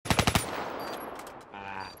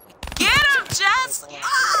Jess. We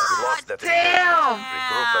Oh, lost that damn!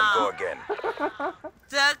 Regroup and go again.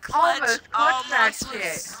 The clutch almost that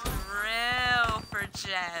was real for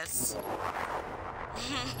Jess.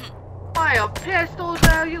 Why a pistol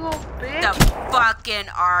though, you little bitch? The fucking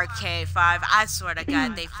RK5. I swear to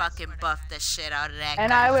God, they fucking buffed the shit out of that And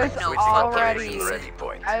gun I for was no already, fucking reason. Ready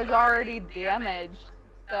point. I was already damaged,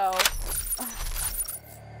 so.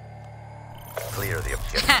 Clear the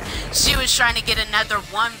objective. She was trying to get another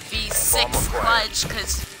 1v6 clutch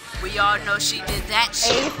because we all know she did that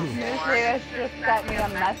shit Ace before. Nucleus just sent me a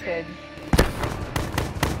message.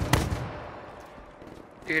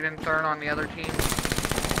 Dude in third on the other team.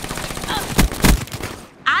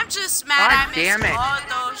 I'm just mad God I damn missed it.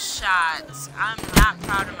 all those shots. I'm not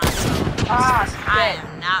proud of myself. Ah, I shit.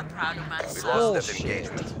 am not proud of We myself. lost that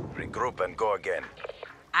engagement. Regroup and go again.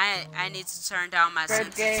 I need to turn down my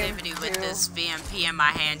Good game, sensitivity with too. this VMP in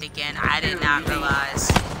my hand again. I did not realize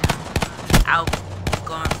I was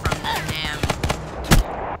going from the damn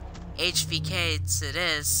HVK to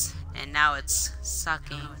this, and now it's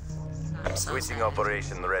sucking. I'm so Switching sad.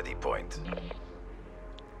 operation ready point.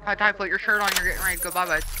 Hi, Ty, put your shirt on, you're getting ready to go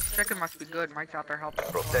bye-bye. Chicken must be good, Mike's out there helping.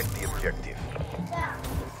 Protect the objective.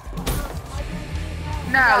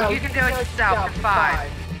 No, you can do it yourself for 5.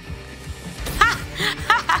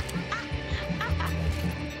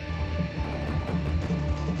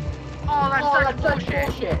 Oh, that's such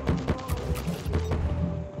bullshit.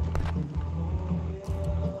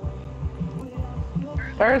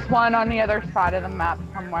 There's one on the other side of the map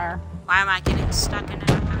somewhere. Why am I getting stuck in it?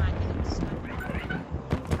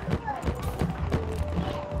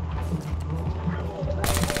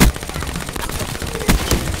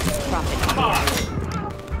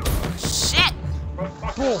 Shit!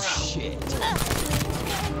 Bullshit.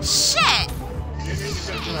 Shit!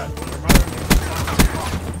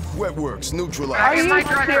 Wetworks Are neutralized. you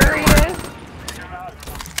serious?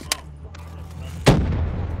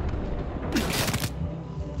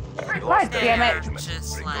 We God lost that damn it. They're engagement.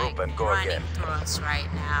 just like Regroup and go running again. through us right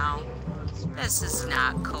now. This is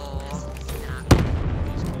not cool.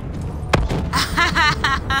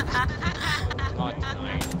 Not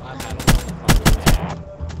tonight. I've had a lot of fun with that.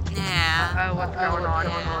 Yeah. Oh, what's going on?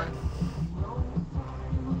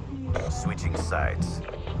 Yeah. Switching sides.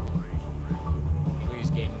 Please,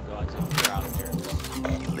 gaming gods, you're out of here.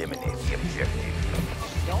 Eliminate the objective.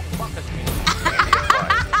 Don't fuck with me. Be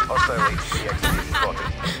advised. Hostile HCX spotted.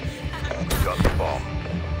 We got the bomb.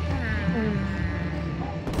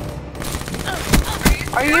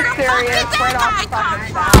 Are you serious? Right off the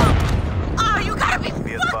fucking bat. Oh, you gotta be Be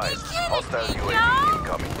fucking advised. kidding Hostile me, UAV yo!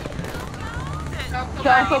 incoming.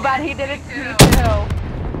 Don't feel bad, he did it to me too.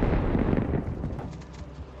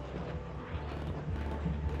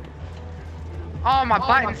 Oh, my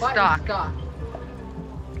button's stuck.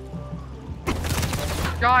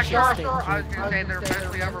 Josh, I was gonna say they're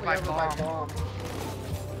eventually over by bomb.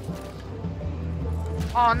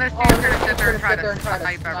 Oh, and this dude's gonna sit there and try to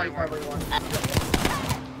snipe everyone.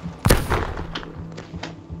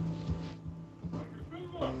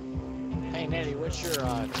 Hey, Nettie, what's your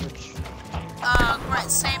Twitch? Right,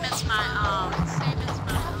 same as my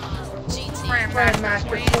GT.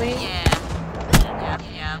 Grandmaster Queen. Yeah.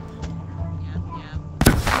 Yep.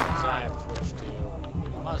 I have Twitch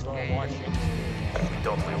too. Might as well watch it. We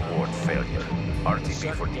don't reward failure.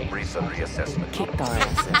 RTB for debrief and reassessment. Kicked our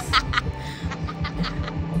asses.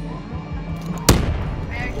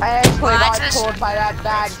 I actually Well, I got just- told by that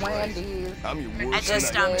bad Wendy's. I'm your I worst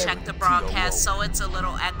just enemy. checked the broadcast, so it's a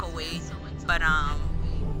little echoey, but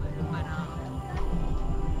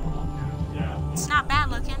it's not bad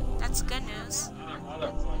looking. That's good news.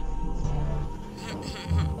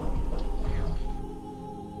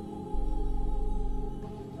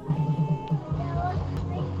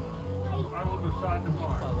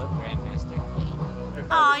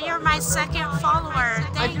 Oh, you're my second follower.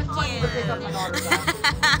 Thank you.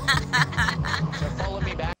 So follow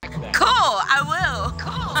me back then. Cool, I will.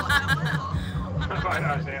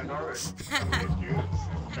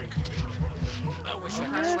 I wish I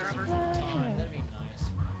could switch you time. That'd be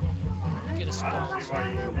nice. Get a sponsor.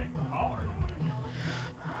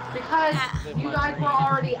 Because you guys were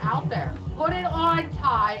already out there. Put it on,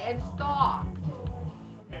 Ty, and stop.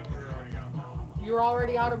 You were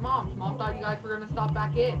already out of Mom's. Mom thought you guys were going to stop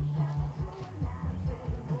back in.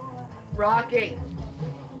 Rocky.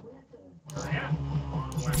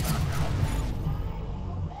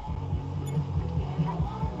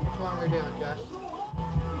 Which one are we doing, Jess?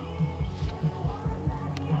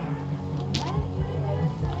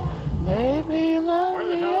 Baby, love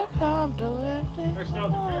me, come to lift it.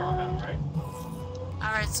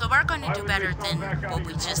 Alright, so we're going to do better than what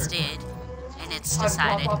we just did. And And it's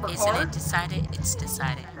decided. Isn't it decided? It's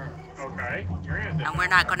decided. Okay, you're in it. And we're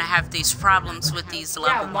not gonna have these problems with these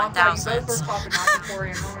level Yeah, Mom thought you both were 1000s. talking Nakatory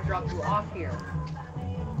and I'm gonna drop you off here.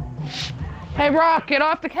 Hey, Rock, get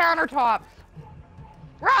off the countertops.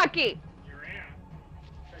 Rocky! You're in.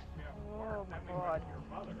 Oh my god.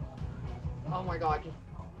 Oh my god.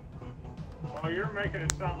 Well, you're making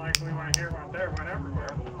it sound like we want to hear what there went everywhere.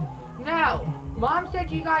 No! Mom said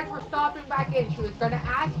you guys were stopping back in. She was gonna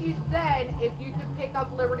ask you then if you could pick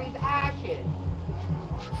up Liberty's ashes.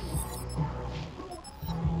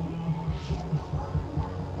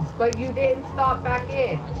 But you didn't stop back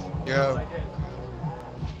in. Yeah.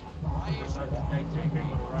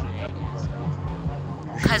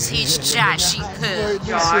 Cause he's Joshy Poo.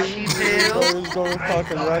 Joshy Poo. I was gonna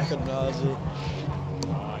fucking recognize it.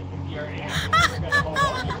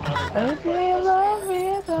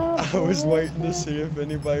 I was waiting to see if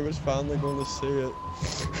anybody was finally gonna see it.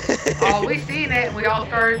 Oh, we seen it. We all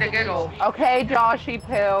started to giggle. Okay, Joshy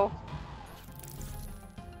Poo.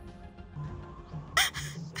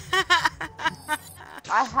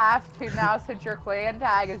 I have to now since your clan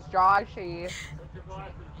tag is Joshy.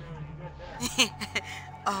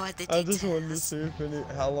 Oh, the I just wanted to details. see if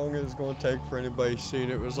how long it was gonna take for anybody to see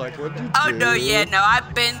it. It was like, what'd you do? Oh no, yeah, no,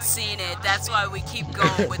 I've been seeing it. That's why we keep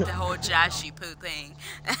going with the whole Joshy Poo thing.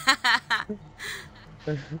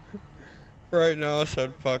 Right now, I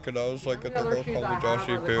said fuck it. I was like, at the whole call me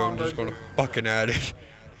Joshy Poo. I'm just gonna fucking add it.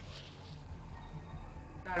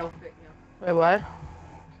 I don't fit you. Wait, what?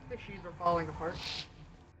 The shoes are falling apart.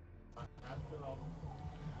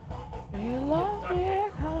 You love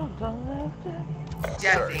it, how don't left it.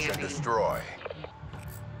 Yes, Search and Andy. destroy.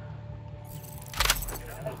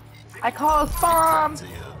 I call us bomb.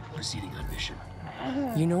 Proceeding on mission.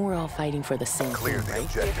 You know we're all fighting for the same Clear thing, the right?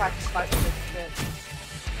 See if I objective. can clutch this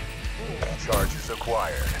shit. Charges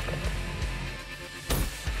acquired.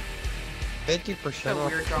 50% So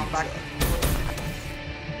off weird going back. pizza.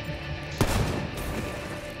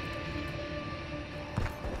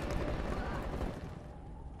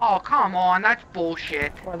 Oh, come on. That's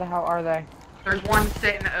bullshit. Where the hell are they? There's one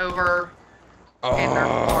sitting over in their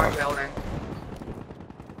farm building.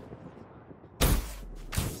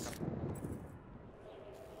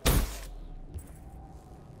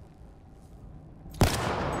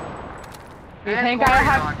 Do you And think I Corey's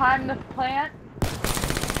have on. time to plant?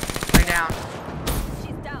 Lay down.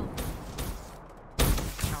 She's down.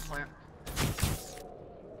 I'll plant.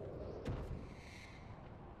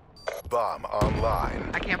 Bomb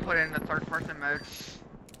online. I can't put it in the third person mode.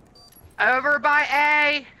 Over by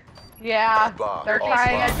A! Yeah, Bomb they're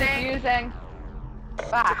trying offline. it confusing.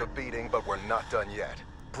 Took Bah. a beating, but we're not done yet.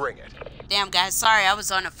 Bring it. Damn, guys, sorry, I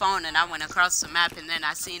was on the phone and I went across the map and then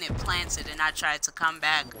I seen it planted and I tried to come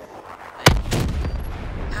back. But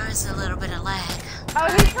there was a little bit of lag. Oh,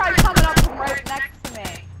 he tried coming up from right next to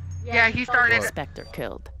me. Yeah, he started. Spectre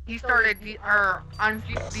killed. He started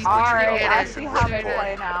defusing Alright, I it see how they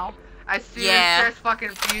play now. as soon Yeah. as Chris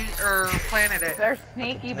fucking planted it. They're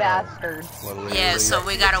sneaky bastards. Yeah, so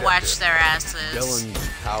we gotta watch their asses. Dylan's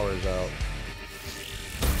power's out.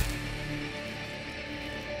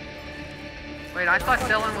 Wait, I thought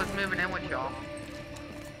Dylan was moving in with y'all.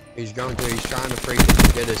 He's going to. He's trying to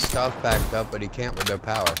freaking get his stuff backed up, but he can't with no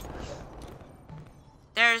power.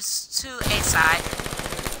 There's two A side.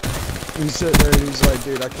 He's sitting there and he's like,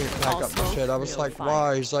 dude, I can't pack up my Also, shit. I was real like, fire.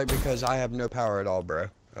 why? He's like, because I have no power at all, bro.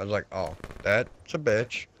 I was like, oh, that's a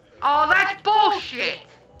bitch. Oh, that's bullshit!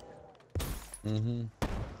 Mm-hmm.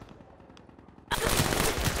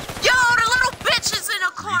 Yo, the little bitch is in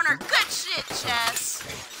the corner. Good shit, Chess.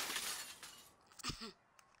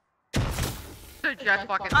 Just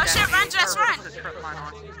fucking Oh, shit, dead. run, Jess, run. Put the strip line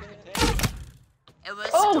on. It was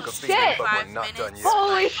Oh, Took a beating, shit. but we're 5 not done minutes. yet.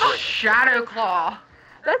 Holy Oh, Shadow Claw.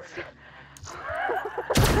 That's...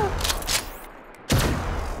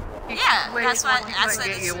 Yeah, Wait, that's why one I we said couldn't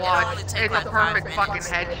get it's, you it'll watched. only take It's like a 5 perfect fucking minutes.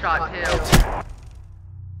 headshot, too.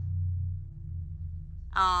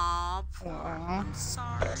 Aw, I'm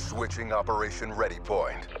sorry. Switching operation ready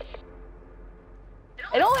point.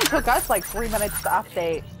 It only took us like 3 minutes to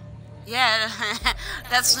update. Yeah,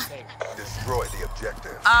 that's. Destroy the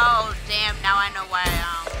objective. Oh, damn, now I know why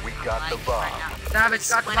We got the like bomb. right now. Savage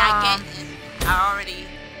got the When I bomb. get in, I already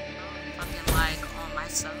fucking like on my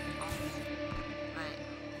cell phone.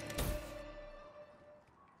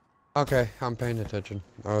 But Okay, I'm paying attention.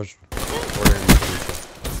 I was ordering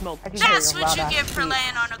pizza. Smoke. I can hear Jess, your what you loud get ass for feet.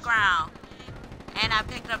 laying on the ground? And I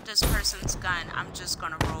picked up this person's gun. I'm just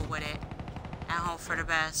gonna roll with it and hope for the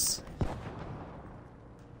best.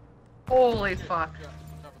 Holy fuck.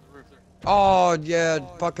 Oh, yeah,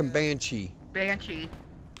 fucking Banshee. Banshee.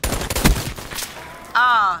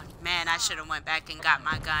 Oh, man, I should have went back and got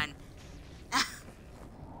my gun.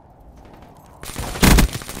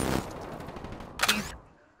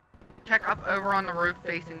 Check up over on the roof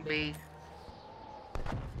facing B.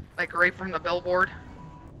 Like right from the billboard.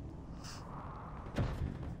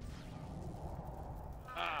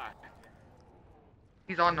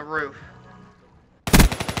 He's on the roof.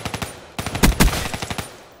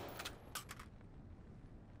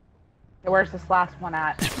 Hey, where's this last one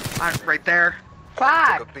at? Right there.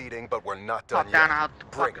 Fuck! Took a beating, but we're not done Pop down yet. out the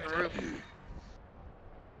Bring fucking it. roof.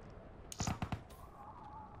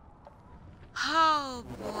 Oh,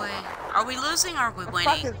 boy. Are we losing or are we Fuck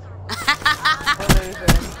winning? is... We're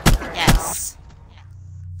losing. Yes.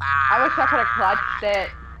 I wish I could have clutched it.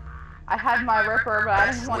 I had my Ripper, but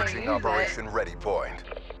I didn't want to Switching use it. Operation Ready Point.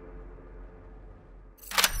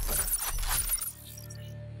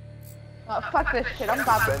 Oh, fuck this shit. I'm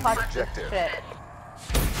about to Defend the clutch this objective. shit.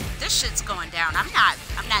 This shit's going down. I'm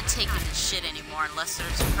not taking this shit anymore unless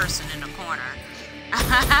there's a person in the corner.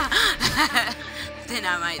 Then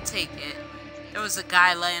I might take it. There was a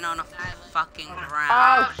guy laying on a fucking ground.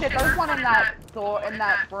 Oh shit, there's one in that door, in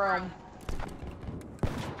that room.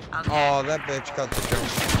 Okay. Oh, that bitch got the jump.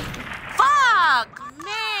 Fuck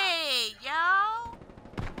me, yo.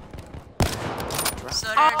 So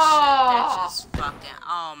they're just fucking.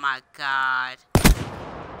 Oh my god.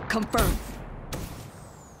 Confirmed.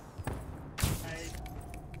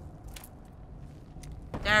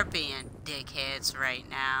 They're being dickheads right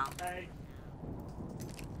now.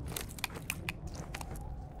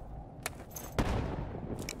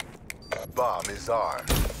 Bomb is armed.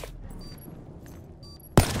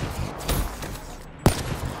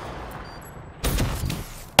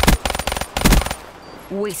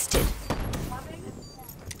 Wasted.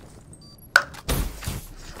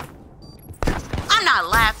 I'm not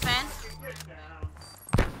laughing.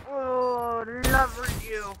 Oh, love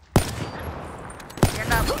you.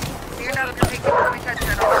 Stand up. Stand up and take the touch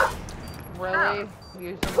that off. Really?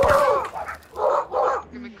 Use them.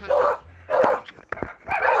 Give me cookies.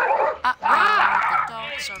 The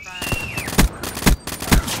dogs are running.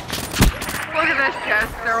 Look at this,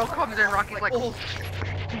 Jess. Daryl comes in, Rocky's like, oh.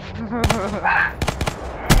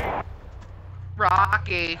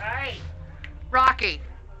 Rocky. Rocky.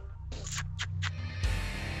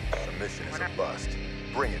 The mission is a bust.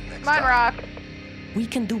 Bring it next Come on, time. Rock. We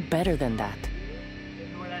can do better than that.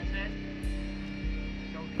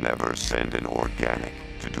 Never send an organic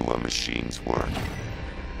to do a machine's work.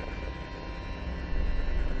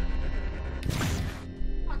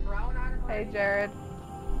 Hey, Jared.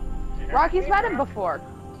 Rocky's met him before.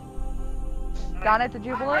 Down at the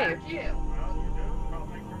Jubilee.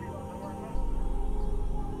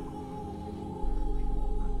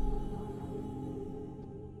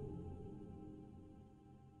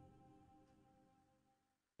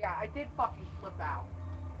 Yeah, I did fucking slip out.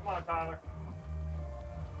 Come on, Tyler.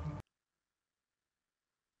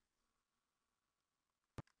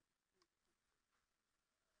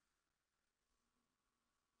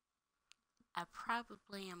 I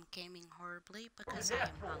probably am gaming horribly because I am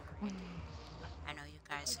hungry. I know you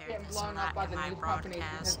guys hear Getting this a blown up lot by in the my news companies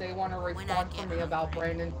because broadcast. they want a When I response get from me about hungry,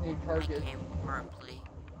 Brandon's new I charges. game horribly.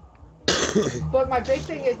 But my big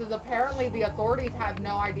thing is apparently the authorities have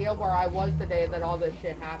no idea where I was the day that all this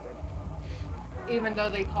shit happened. Even though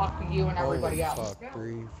they talked to you and everybody Holy else. fuck.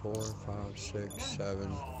 3, 4, 5, 6,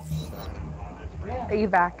 7, 7. Are you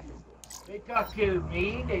back? They talked to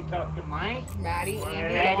me, they talked to Mike, Maddie,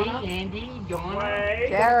 Andy, Maddie, Donna. Andy, Donna.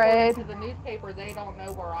 Jared. To the newspaper, they don't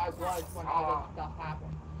know where I was when all this stuff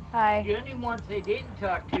happened. Hi. The only ones they didn't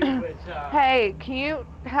talk to was, Hey, can you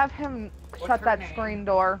have him shut her that name? screen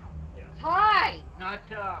door? Hi! not,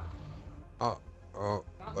 Oh,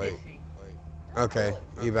 not wait. Missy. Okay,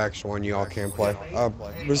 Evac's the one you all can't play.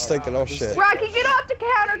 Was thinking, oh shit. Rocky, get off the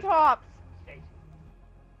countertop!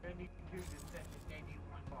 Only two that said that they need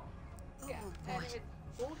one ball. Yeah, Oh, and boy. it's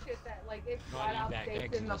bullshit that, like, it's Not flat out back,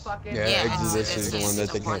 states in the Exodus. fucking... Yeah, Yeah, Exodus is the Exodus one that is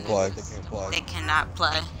they the can't one play. They cannot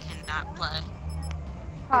play. Cannot play.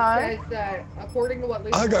 Hi. It says that, according to what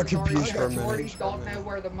Lisa I got was already- confused for a the minute. authorities don't know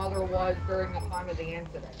where the mother was during the time of the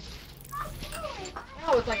incident.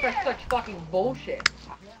 No, it's like, that's such fucking bullshit.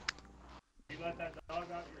 You let that dog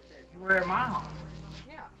out your cage. You were at my house.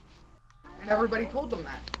 Yeah. And everybody told them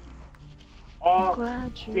that.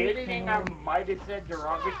 The anything I might have said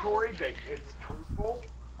derogatory, but it's truthful,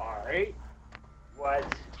 alright, was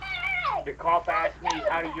the cop asked me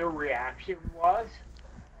how your reaction was,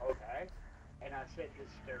 okay, and I said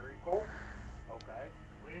hysterical, okay,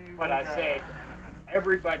 but I said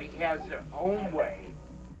everybody has their own way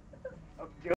of doing